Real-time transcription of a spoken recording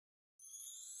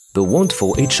The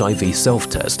Wondfo HIV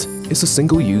Self-Test is a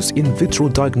single-use in vitro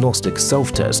diagnostic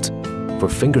self-test for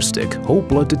fingerstick whole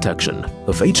blood detection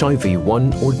of HIV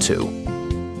 1 or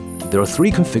 2. There are 3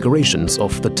 configurations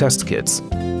of the test kits: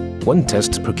 1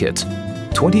 test per kit,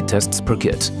 20 tests per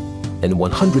kit, and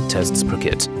 100 tests per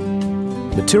kit.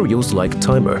 Materials like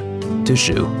timer,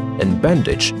 tissue, and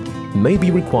bandage may be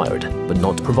required but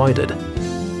not provided.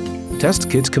 Test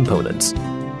kit components.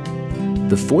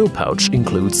 The foil pouch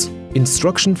includes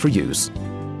instruction for use,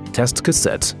 test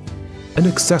cassette, and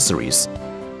accessories.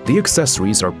 The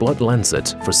accessories are blood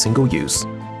lancet for single use,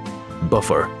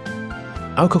 buffer,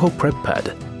 alcohol prep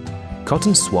pad,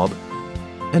 cotton swab,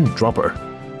 and dropper.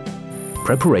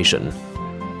 Preparation.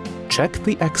 Check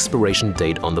the expiration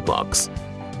date on the box.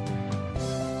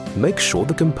 Make sure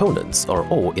the components are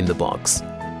all in the box.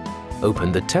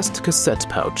 Open the test cassette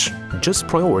pouch just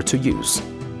prior to use.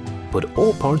 Put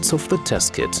all parts of the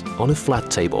test kit on a flat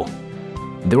table.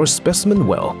 There are specimen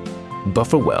well,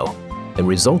 buffer well, and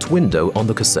result window on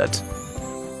the cassette.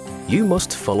 You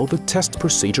must follow the test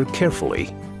procedure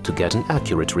carefully to get an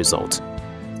accurate result.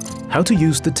 How to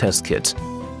use the test kit.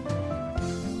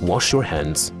 Wash your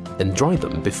hands and dry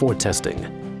them before testing.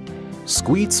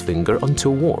 Squeeze finger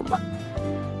until warm.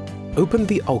 Open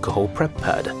the alcohol prep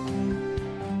pad.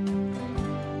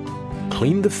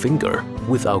 Clean the finger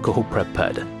with alcohol prep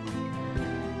pad.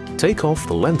 Take off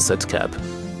the lancet cap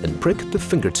and prick the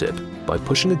fingertip by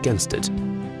pushing against it.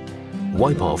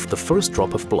 Wipe off the first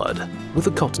drop of blood with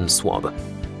a cotton swab.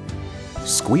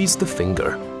 Squeeze the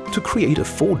finger to create a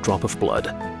full drop of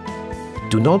blood.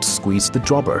 Do not squeeze the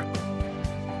dropper.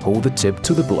 Hold the tip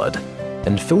to the blood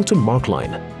and filter mark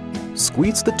line.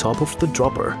 Squeeze the top of the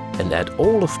dropper and add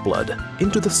all of blood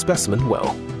into the specimen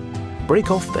well. Break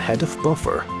off the head of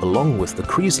buffer along with the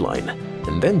crease line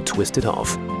and then twist it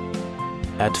off.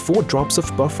 Add 4 drops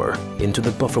of buffer into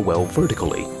the buffer well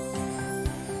vertically.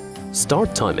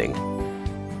 Start timing.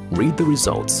 Read the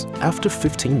results after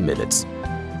 15 minutes.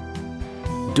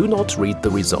 Do not read the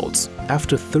results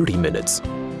after 30 minutes.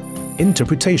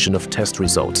 Interpretation of test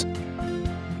result.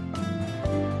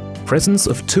 Presence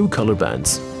of 2 color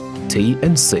bands, T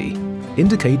and C,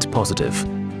 indicate positive.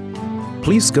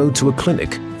 Please go to a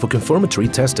clinic for confirmatory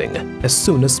testing as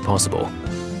soon as possible.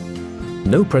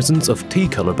 No presence of T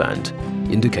color band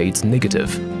indicates negative.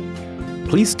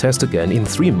 Please test again in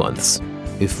 3 months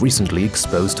if recently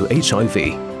exposed to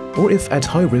HIV or if at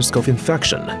high risk of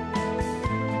infection.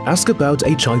 Ask about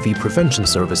HIV prevention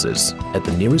services at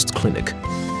the nearest clinic.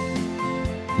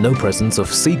 No presence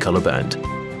of C color band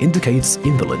indicates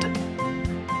invalid.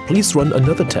 Please run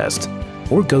another test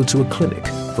or go to a clinic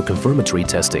for confirmatory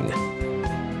testing.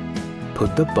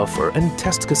 Put the buffer and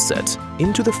test cassette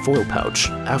into the foil pouch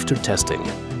after testing.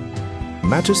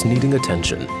 Matters needing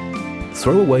attention.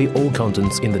 Throw away all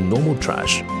contents in the normal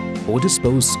trash or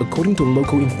dispose according to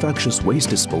local infectious waste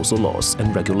disposal laws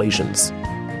and regulations.